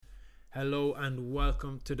Hello and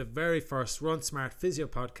welcome to the very first Run Smart Physio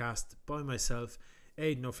podcast by myself,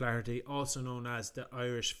 Aidan O'Flaherty, also known as the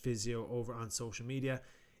Irish Physio over on social media.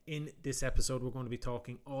 In this episode, we're going to be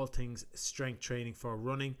talking all things strength training for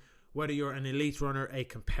running. Whether you're an elite runner, a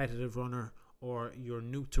competitive runner, or you're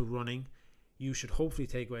new to running, you should hopefully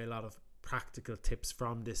take away a lot of practical tips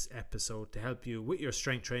from this episode to help you with your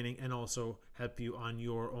strength training and also help you on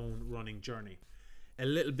your own running journey. A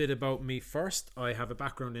little bit about me first. I have a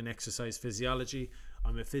background in exercise physiology.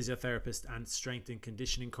 I'm a physiotherapist and strength and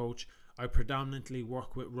conditioning coach. I predominantly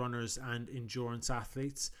work with runners and endurance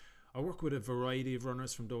athletes. I work with a variety of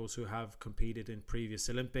runners, from those who have competed in previous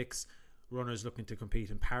Olympics, runners looking to compete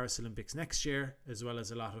in Paris Olympics next year, as well as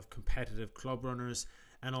a lot of competitive club runners,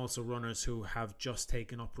 and also runners who have just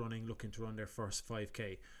taken up running, looking to run their first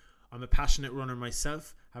 5k. I'm a passionate runner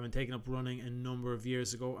myself, having taken up running a number of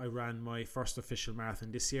years ago. I ran my first official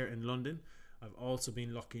marathon this year in London. I've also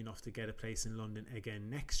been lucky enough to get a place in London again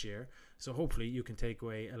next year. So hopefully you can take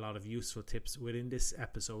away a lot of useful tips within this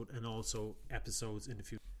episode and also episodes in the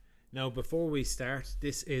future. Now, before we start,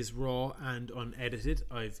 this is raw and unedited.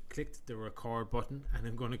 I've clicked the record button and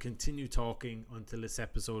I'm going to continue talking until this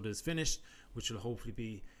episode is finished, which will hopefully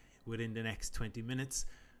be within the next 20 minutes.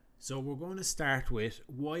 So we're going to start with,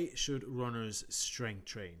 why should runners strength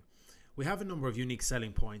train? We have a number of unique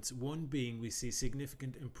selling points. One being, we see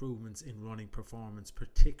significant improvements in running performance,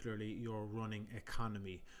 particularly your running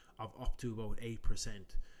economy of up to about 8%.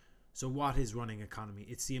 So what is running economy?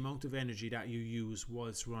 It's the amount of energy that you use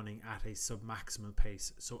whilst running at a submaximal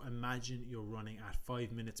pace. So imagine you're running at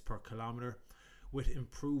 5 minutes per kilometer. With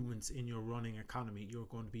improvements in your running economy, you're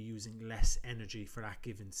going to be using less energy for that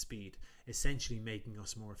given speed, essentially making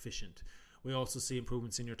us more efficient. We also see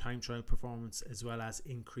improvements in your time trial performance, as well as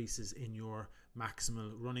increases in your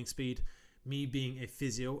maximal running speed. Me being a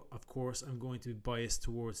physio, of course, I'm going to be biased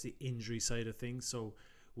towards the injury side of things. So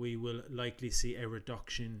we will likely see a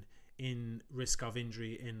reduction in risk of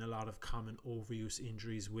injury in a lot of common overuse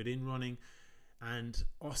injuries within running. And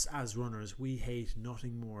us as runners, we hate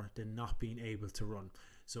nothing more than not being able to run.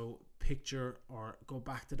 So picture or go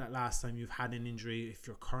back to that last time you've had an injury. If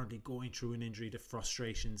you're currently going through an injury, the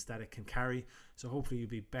frustrations that it can carry. So hopefully you'll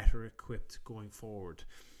be better equipped going forward.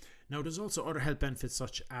 Now, there's also other health benefits,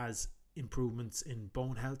 such as improvements in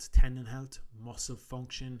bone health, tendon health, muscle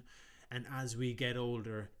function. And as we get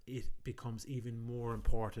older, it becomes even more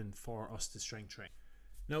important for us to strength train.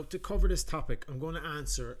 Now, to cover this topic, I'm going to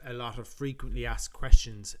answer a lot of frequently asked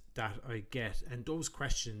questions that I get. And those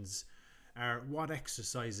questions are, what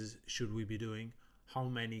exercises should we be doing? How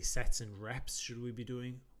many sets and reps should we be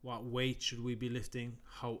doing? What weight should we be lifting?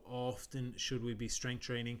 How often should we be strength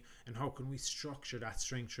training? And how can we structure that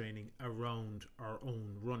strength training around our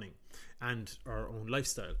own running and our own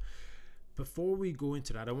lifestyle? Before we go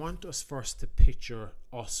into that, I want us first to picture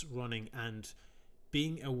us running and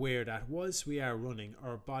being aware that whilst we are running,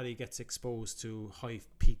 our body gets exposed to high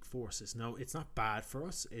peak forces. Now, it's not bad for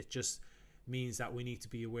us. It just means that we need to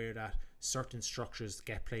be aware that certain structures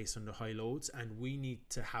get placed under high loads, and we need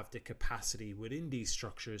to have the capacity within these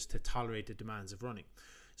structures to tolerate the demands of running.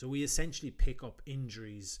 So we essentially pick up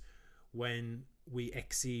injuries when we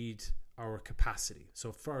exceed our capacity.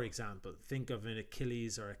 So for example, think of an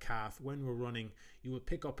Achilles or a calf. When we're running, you will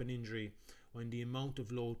pick up an injury when the amount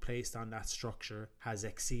of load placed on that structure has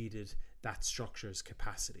exceeded that structure's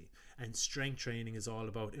capacity. And strength training is all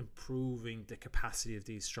about improving the capacity of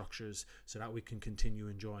these structures so that we can continue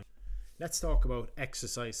enjoying. Let's talk about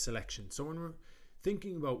exercise selection. So when we're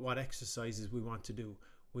thinking about what exercises we want to do,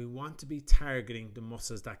 we want to be targeting the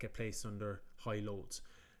muscles that get placed under high loads.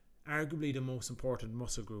 Arguably the most important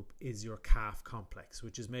muscle group is your calf complex,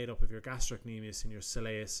 which is made up of your gastrocnemius and your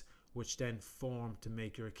soleus, which then form to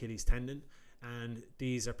make your Achilles tendon, and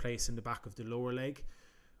these are placed in the back of the lower leg.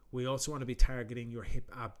 We also want to be targeting your hip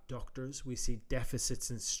abductors. We see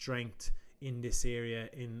deficits in strength in this area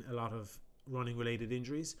in a lot of running related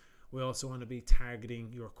injuries. We also want to be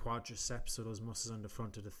targeting your quadriceps, so those muscles on the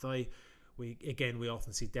front of the thigh. We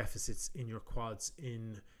often see deficits in your quads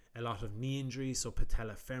in a lot of knee injuries, so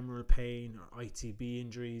patellofemoral pain or ITB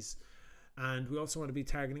injuries. And we also want to be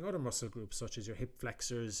targeting other muscle groups such as your hip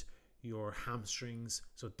flexors, your hamstrings.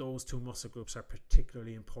 So those two muscle groups are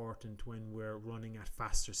particularly important when we're running at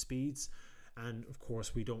faster speeds. And of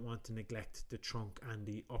course, we don't want to neglect the trunk and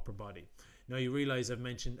the upper body. Now, you realize I've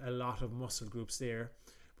mentioned a lot of muscle groups there,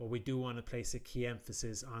 but we do want to place a key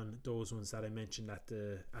emphasis on those ones that I mentioned at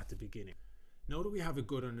the beginning. Now that we have a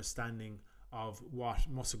good understanding of what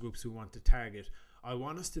muscle groups we want to target, I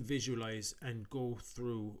want us to visualize and go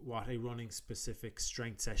through what a running specific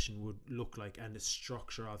strength session would look like and the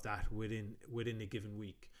structure of that within a given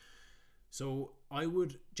week. So I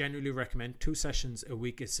would generally recommend 2 sessions a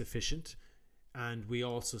week is sufficient. And we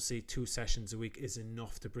also see 2 sessions a week is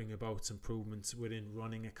enough to bring about improvements within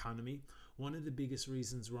running economy. One of the biggest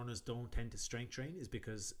reasons runners don't tend to strength train is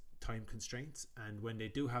because time constraints. And when they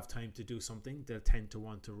do have time to do something, they'll tend to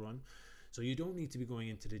want to run. So you don't need to be going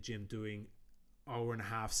into the gym doing hour and a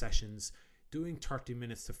half sessions. Doing 30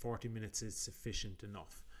 minutes to 40 minutes is sufficient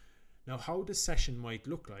enough. Now, how the session might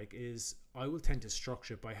look like is I will tend to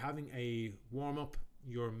structure it by having a warm-up,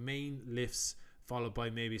 your main lifts, followed by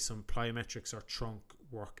maybe some plyometrics or trunk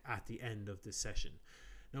work at the end of the session.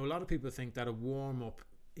 Now, a lot of people think that a warm-up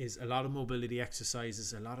is a lot of mobility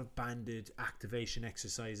exercises, a lot of banded activation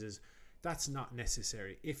exercises. That's not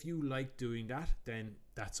necessary. If you like doing that, then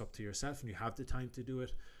that's up to yourself and you have the time to do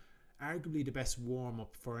it. Arguably, the best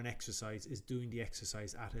warm-up for an exercise is doing the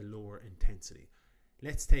exercise at a lower intensity.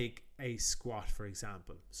 Let's take a squat, for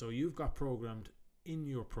example. So you've got programmed in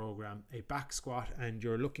your program a back squat and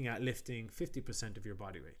you're looking at lifting 50% of your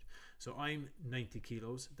body weight. So I'm 90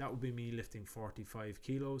 kilos. That would be me lifting 45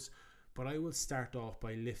 kilos. But I will start off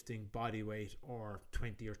by lifting body weight or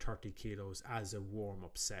 20 or 30 kilos as a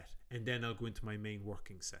warm-up set. And then I'll go into my main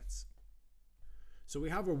working sets. So we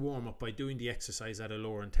have a warm-up by doing the exercise at a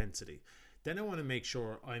lower intensity. Then I want to make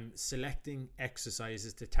sure I'm selecting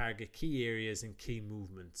exercises to target key areas and key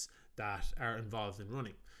movements that are involved in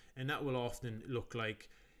running. And that will often look like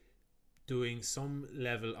doing some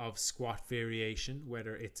level of squat variation,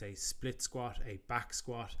 whether it's a split squat, a back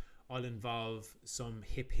squat. I'll involve some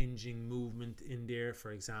hip hinging movement in there,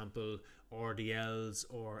 for example, RDLs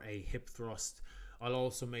or a hip thrust. I'll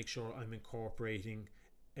also make sure I'm incorporating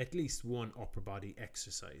at least one upper body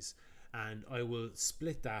exercise. And I will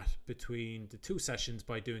split that between the 2 sessions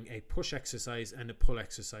by doing a push exercise and a pull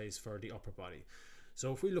exercise for the upper body.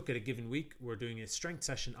 So if we look at a given week, we're doing a strength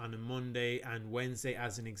session on a Monday and Wednesday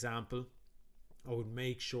as an example. I would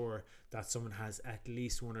make sure that someone has at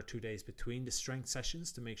least 1 or 2 days between the strength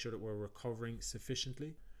sessions to make sure that we're recovering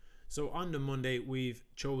sufficiently. So on the Monday, we've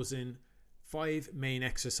chosen 5 main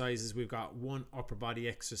exercises. We've got 1 upper body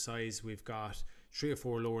exercise. We've got 3 or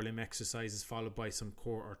 4 lower limb exercises followed by some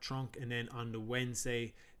core or trunk. And then on the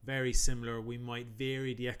Wednesday, very similar, we might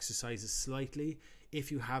vary the exercises slightly.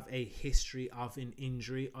 If you have a history of an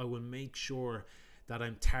injury, I will make sure that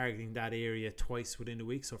I'm targeting that area twice within a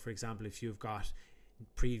week. So for example, if you've got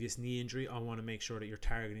previous knee injury, I want to make sure that you're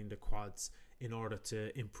targeting the quads in order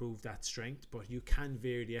to improve that strength. But you can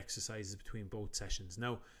vary the exercises between both sessions.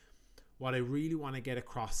 Now, what I really want to get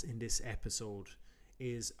across in this episode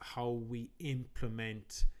is how we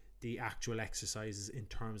implement the actual exercises in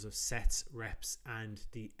terms of sets, reps, and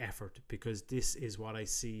the effort, because this is what I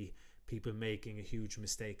see people making a huge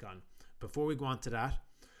mistake on. Before we go on to that,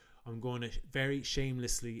 I'm going to very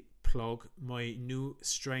shamelessly plug my new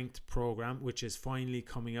strength program, which is finally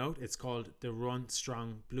coming out. It's called the Run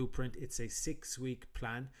Strong Blueprint. It's a 6-week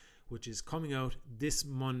plan, which is coming out this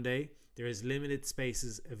Monday. There is limited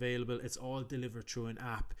spaces available. It's all delivered through an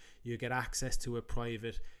app. You get access to a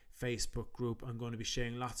private Facebook group. I'm going to be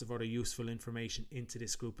sharing lots of other useful information into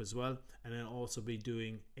this group as well. And I'll also be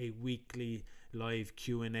doing a weekly live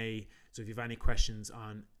Q&A. So if you have any questions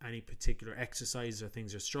on any particular exercise or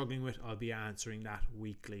things you're struggling with, I'll be answering that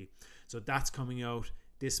weekly. So that's coming out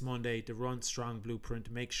this Monday, the Run Strong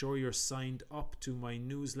Blueprint. Make sure you're signed up to my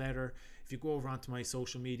newsletter. If you go over onto my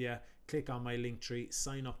social media, click on my link tree,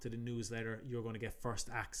 sign up to the newsletter, you're going to get first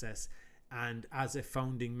access. And as a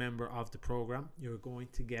founding member of the program, you're going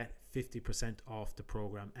to get 50% off the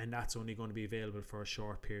program. And that's only going to be available for a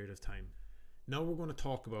short period of time. Now we're going to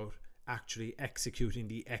talk about actually executing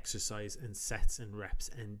the exercise and sets and reps.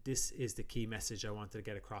 And this is the key message I wanted to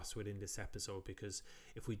get across within this episode, because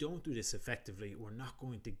if we don't do this effectively, we're not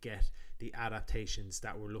going to get the adaptations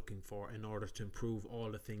that we're looking for in order to improve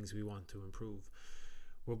all the things we want to improve.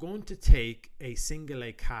 We're going to take a single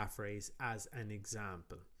leg calf raise as an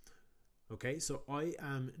example. Okay, so I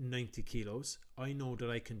am 90 kilos. I know that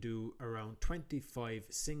I can do around 25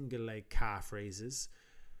 single leg calf raises.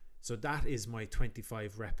 So that is my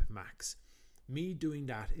 25 rep max. Me doing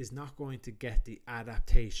that is not going to get the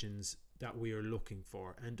adaptations that we are looking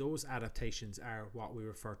for. And those adaptations are what we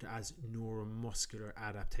refer to as neuromuscular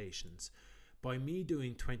adaptations. By me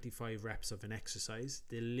doing 25 reps of an exercise,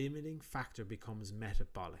 the limiting factor becomes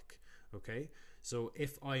metabolic. Okay, so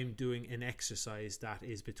if I'm doing an exercise that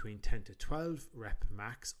is between 10 to 12 rep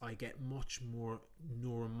max, I get much more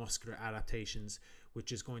neuromuscular adaptations,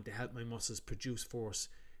 which is going to help my muscles produce force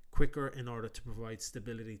quicker in order to provide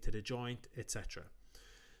stability to the joint, etc.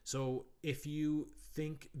 So if you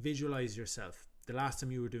visualize yourself, the last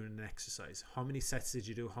time you were doing an exercise, how many sets did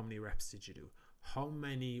you do? How many reps did you do? how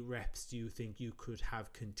many reps do you think you could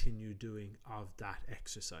have continued doing of that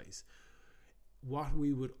exercise? What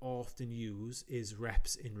we would often use is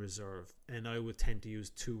reps in reserve, and I would tend to use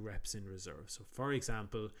 2 reps in reserve. So for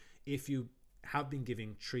example, if you have been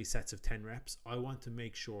giving 3 sets of 10 reps, I want to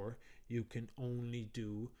make sure you can only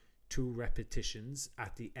do 2 repetitions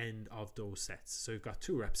at the end of those sets. So you've got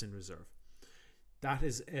 2 reps in reserve. That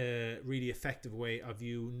is a really effective way of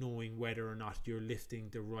you knowing whether or not you're lifting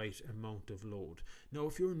the right amount of load. Now,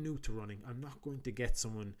 if you're new to running, I'm not going to get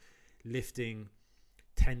someone lifting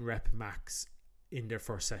 10 rep max in their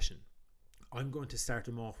first session. I'm going to start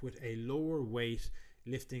them off with a lower weight,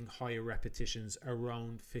 lifting higher repetitions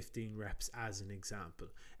around 15 reps as an example.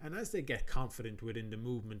 And as they get confident within the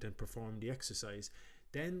movement and perform the exercise,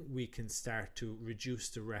 then we can start to reduce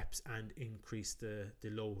the reps and increase the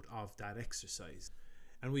load of that exercise.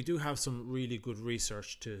 And we do have some really good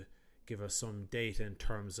research to give us some data in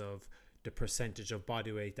terms of the percentage of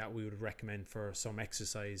body weight that we would recommend for some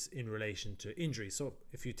exercise in relation to injury. So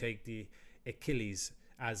if you take the Achilles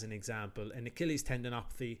as an example, an Achilles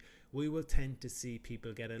tendinopathy, we will tend to see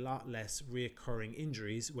people get a lot less reoccurring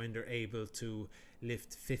injuries when they're able to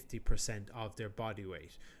lift 50% of their body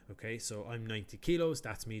weight. Okay, so I'm 90 kilos,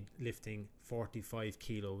 that's me lifting 45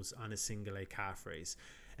 kilos on a single leg calf raise.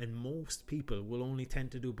 And most people will only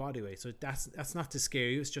tend to do body weight. So that's not to scare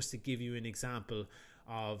you, it's just to give you an example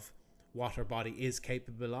of what our body is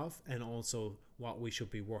capable of and also what we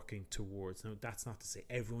should be working towards. Now, that's not to say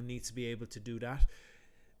everyone needs to be able to do that,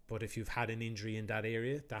 but if you've had an injury in that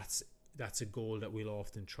area, that's a goal that we'll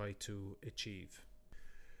often try to achieve.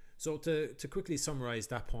 So to quickly summarize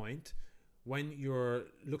that point, when you're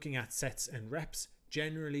looking at sets and reps,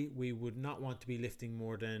 generally we would not want to be lifting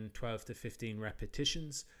more than 12 to 15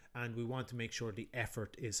 repetitions, and we want to make sure the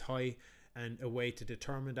effort is high. And a way to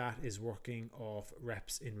determine that is working off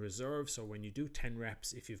reps in reserve. So when you do 10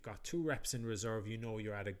 reps, if you've got 2 reps in reserve, you know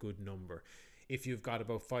you're at a good number. If you've got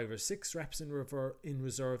about 5 or 6 reps in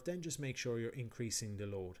reserve, then just make sure you're increasing the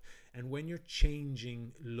load. And when you're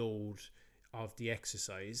changing load of the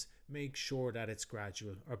exercise, make sure that it's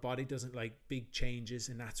gradual. Our body doesn't like big changes,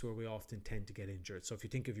 and that's where we often tend to get injured. So if you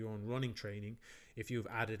think of your own running training, if you've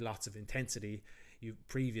added lots of intensity, you've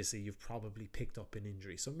probably picked up an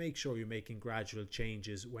injury. So make sure you're making gradual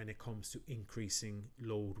changes when it comes to increasing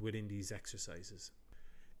load within these exercises.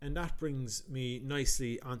 And that brings me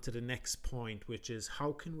nicely onto the next point, which is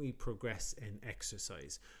how can we progress in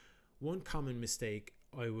exercise? One common mistake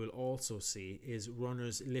I will also see is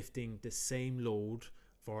runners lifting the same load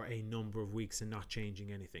for a number of weeks and not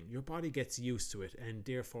changing anything. Your body gets used to it, and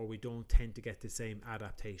therefore we don't tend to get the same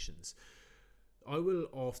adaptations. I will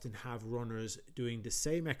often have runners doing the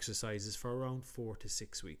same exercises for around 4 to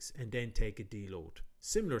 6 weeks and then take a deload.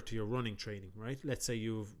 Similar to your running training, right? Let's say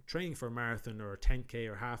you're training for a marathon or a 10k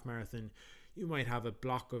or half marathon. You might have a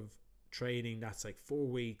block of training that's like 4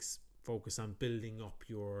 weeks, focus on building up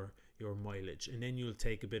your mileage, and then you'll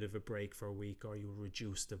take a bit of a break for a week, or you'll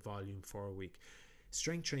reduce the volume for a week.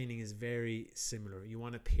 Strength training is very similar. You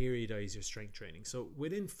want to periodize your strength training. So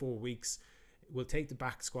within 4 weeks, we'll take the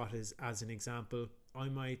back squat as an example. I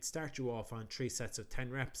might start you off on 3 sets of 10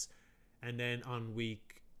 reps, and then on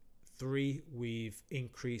week 3 we've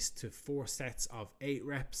increased to 4 sets of 8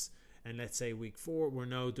 reps, and let's say week 4 we're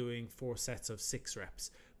now doing 4 sets of 6 reps.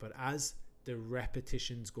 But as the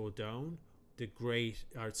repetitions go down, the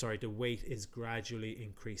weight is gradually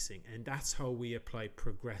increasing, and that's how we apply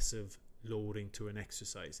progressive loading to an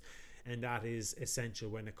exercise. And that is essential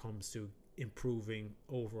when it comes to improving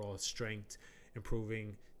overall strength,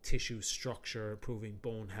 improving tissue structure, improving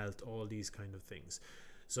bone health, all these kind of things.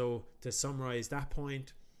 So to summarize that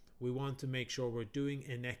point, we want to make sure we're doing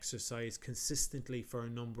an exercise consistently for a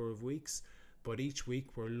number of weeks, but each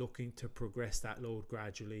week we're looking to progress that load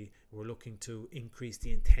gradually. We're looking to increase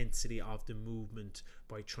the intensity of the movement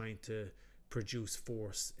by trying to produce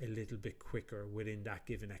force a little bit quicker within that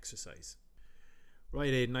given exercise.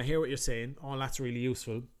 Right, Aidan, I hear what you're saying. All that's really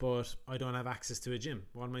useful, but I don't have access to a gym.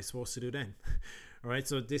 What am I supposed to do then? All right,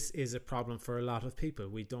 so this is a problem for a lot of people.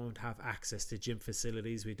 We don't have access to gym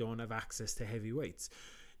facilities. We don't have access to heavy weights.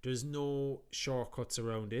 There's no shortcuts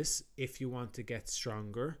around this. If you want to get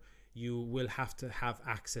stronger, you will have to have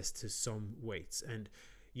access to some weights, and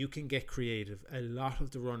you can get creative. A lot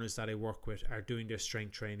of the runners that I work with are doing their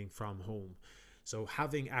strength training from home. So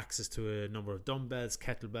having access to a number of dumbbells,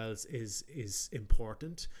 kettlebells is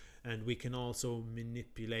important, and we can also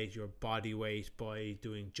manipulate your body weight by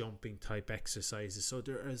doing jumping type exercises. So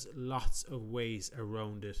there is lots of ways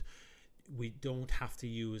around it. We don't have to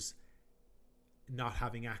use not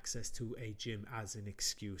having access to a gym as an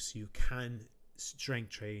excuse. You can strength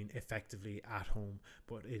train effectively at home,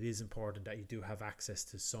 but it is important that you do have access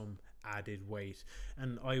to some added weight.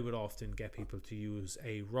 And I would often get people to use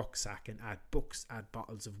a rucksack and add books, add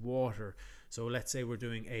bottles of water. So let's say we're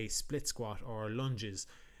doing a split squat or lunges,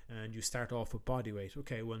 and you start off with body weight.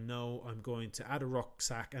 Okay, well now I'm going to add a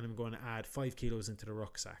rucksack and I'm going to add 5 kilos into the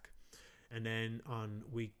rucksack. And then on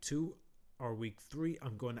week 2 or week 3,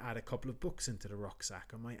 I'm going to add a couple of books into the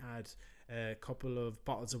rucksack. I might add a couple of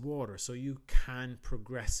bottles of water. So you can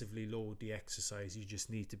progressively load the exercise. You just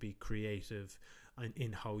need to be creative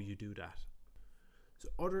in how you do that. So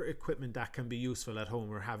other equipment that can be useful at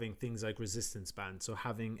home are having things like resistance bands. So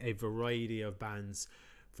having a variety of bands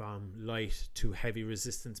from light to heavy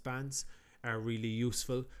resistance bands are really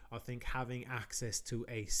useful. I think having access to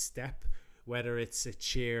a step, whether it's a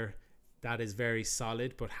chair that is very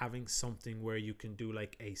solid, but having something where you can do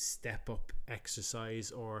like a step up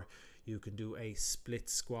exercise, or you can do a split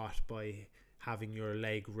squat by having your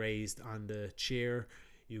leg raised on the chair.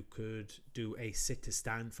 You could do a sit to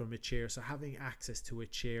stand from a chair. So having access to a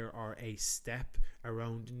chair or a step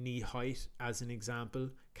around knee height, as an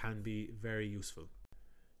example, can be very useful.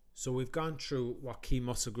 So we've gone through what key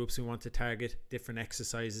muscle groups we want to target, different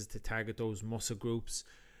exercises to target those muscle groups.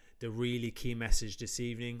 The really key message this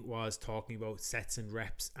evening was talking about sets and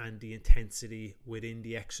reps and the intensity within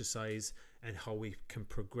the exercise and how we can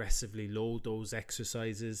progressively load those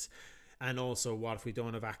exercises. And also, what if we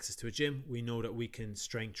don't have access to a gym? We know that we can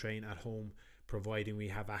strength train at home, providing we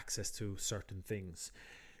have access to certain things.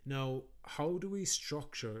 Now, how do we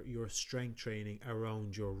structure your strength training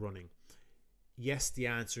around your running? Yes, the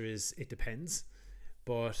answer is it depends,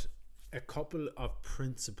 but a couple of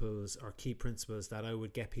principles or key principles that I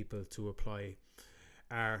would get people to apply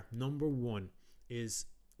are: number one is,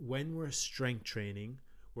 when we're strength training,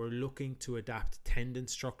 we're looking to adapt tendon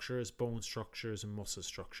structures, bone structures, and muscle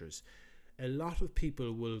structures. A lot of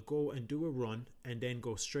people will go and do a run and then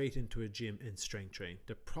go straight into a gym and strength train.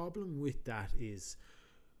 The problem with that is,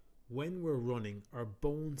 when we're running, our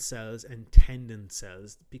bone cells and tendon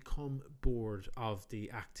cells become bored of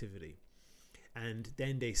the activity. And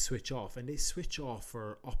then they switch off, and they switch off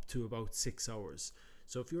for up to about 6 hours.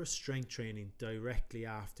 So if you're strength training directly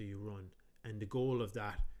after you run, and the goal of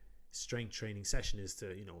that strength training session is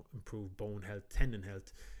to, improve bone health, tendon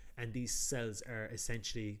health, and these cells are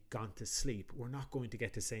essentially gone to sleep, we're not going to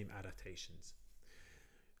get the same adaptations.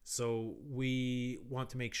 So we want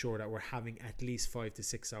to make sure that we're having at least 5 to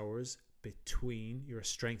 6 hours between your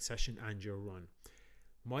strength session and your run.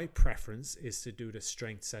 My preference is to do the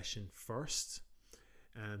strength session first.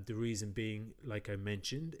 The reason being, like I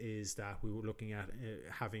mentioned, is that we were looking at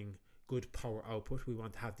having good power output. We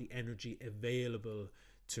want to have the energy available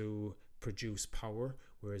to produce power.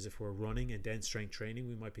 Whereas if we're running and then strength training,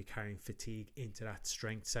 we might be carrying fatigue into that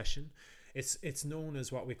strength session. It's known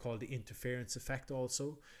as what we call the interference effect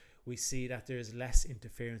also. We see that there's less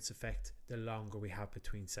interference effect the longer we have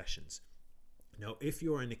between sessions. Now, if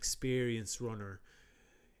you're an experienced runner,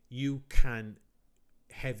 you can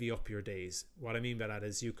heavy up your days. What I mean by that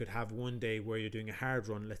is, you could have one day where you're doing a hard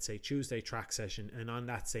run, let's say Tuesday track session, and on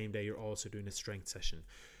that same day you're also doing a strength session.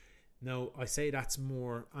 Now, I say that's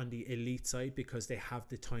more on the elite side because they have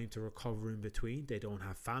the time to recover in between. They don't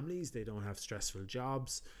have families, they don't have stressful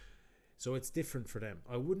jobs, so it's different for them.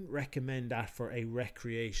 I wouldn't recommend that for a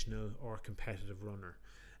recreational or competitive runner.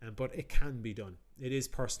 But it can be done. It is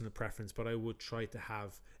personal preference, but I would try to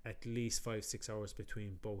have at least 5-6 hours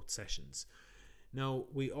between both sessions. Now,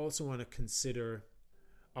 we also want to consider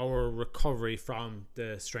our recovery from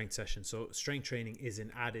the strength session. So strength training is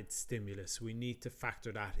an added stimulus. We need to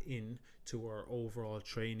factor that in to our overall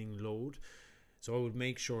training load. So I would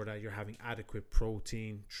make sure that you're having adequate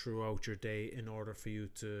protein throughout your day in order for you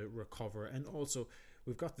to recover. And also,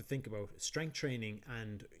 we've got to think about strength training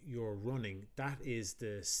and your running. That is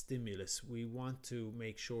the stimulus. We want to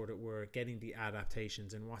make sure that we're getting the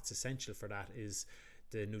adaptations, and what's essential for that is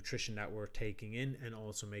the nutrition that we're taking in, and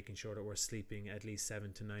also making sure that we're sleeping at least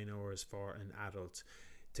 7 to 9 hours for an adult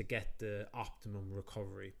to get the optimum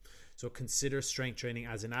recovery. So consider strength training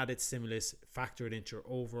as an added stimulus, factor it into your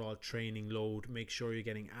overall training load, make sure you're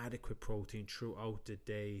getting adequate protein throughout the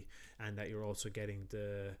day, and that you're also getting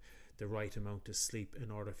the right amount of sleep in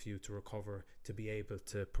order for you to recover to be able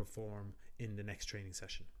to perform in the next training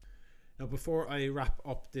session. Now, before I wrap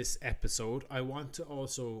up this episode, I want to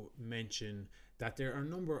also mention that there are a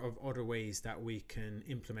number of other ways that we can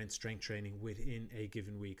implement strength training within a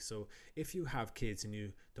given week. So if you have kids and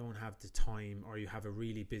you don't have the time, or you have a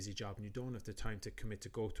really busy job and you don't have the time to commit to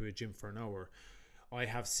go to a gym for an hour, I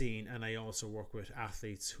have seen, and I also work with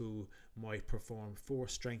athletes who might perform 4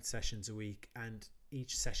 strength sessions a week, and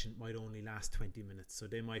each session might only last 20 minutes. So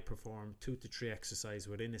they might perform 2 to 3 exercises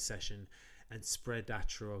within a session and spread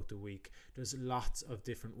that throughout the week. There's lots of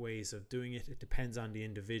different ways of doing it. It depends on the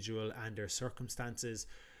individual and their circumstances,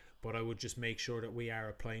 but I would just make sure that we are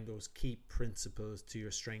applying those key principles to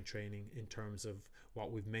your strength training in terms of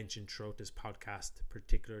what we've mentioned throughout this podcast,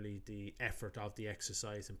 particularly the effort of the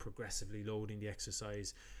exercise and progressively loading the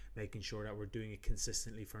exercise, making sure that we're doing it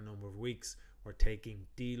consistently for a number of weeks. We're taking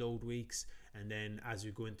deload weeks, and then as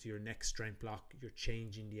you go into your next strength block, you're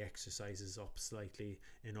changing the exercises up slightly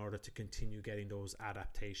in order to continue getting those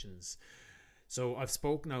adaptations. So I've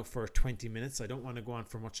spoke now for 20 minutes. I don't want to go on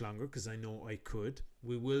for much longer because I know I could.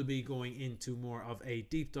 We will be going into more of a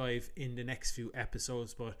deep dive in the next few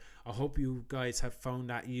episodes, but I hope you guys have found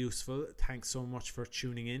that useful. Thanks so much for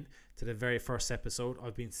tuning in to the very first episode.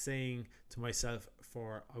 I've been saying to myself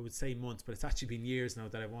for, I would say months, but it's actually been years now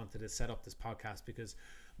that I wanted to set up this podcast, because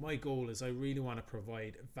my goal is I really want to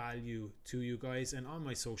provide value to you guys, and on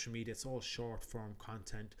my social media it's all short form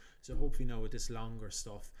content. So hopefully now with this longer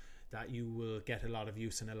stuff that you will get a lot of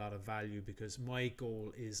use and a lot of value, because my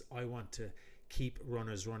goal is I want to keep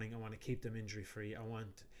runners running. I want to keep them injury free. I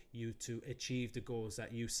want you to achieve the goals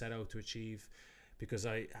that you set out to achieve, because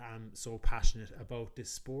I am so passionate about this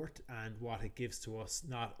sport and what it gives to us,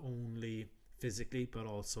 not only physically but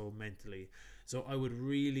also mentally. So I would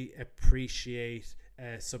really appreciate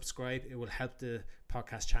subscribe. It will help the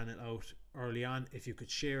podcast channel out early on. If you could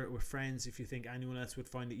share it with friends, if you think anyone else would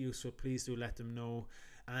find it useful, please do let them know,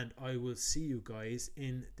 and I will see you guys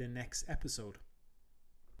in the next episode.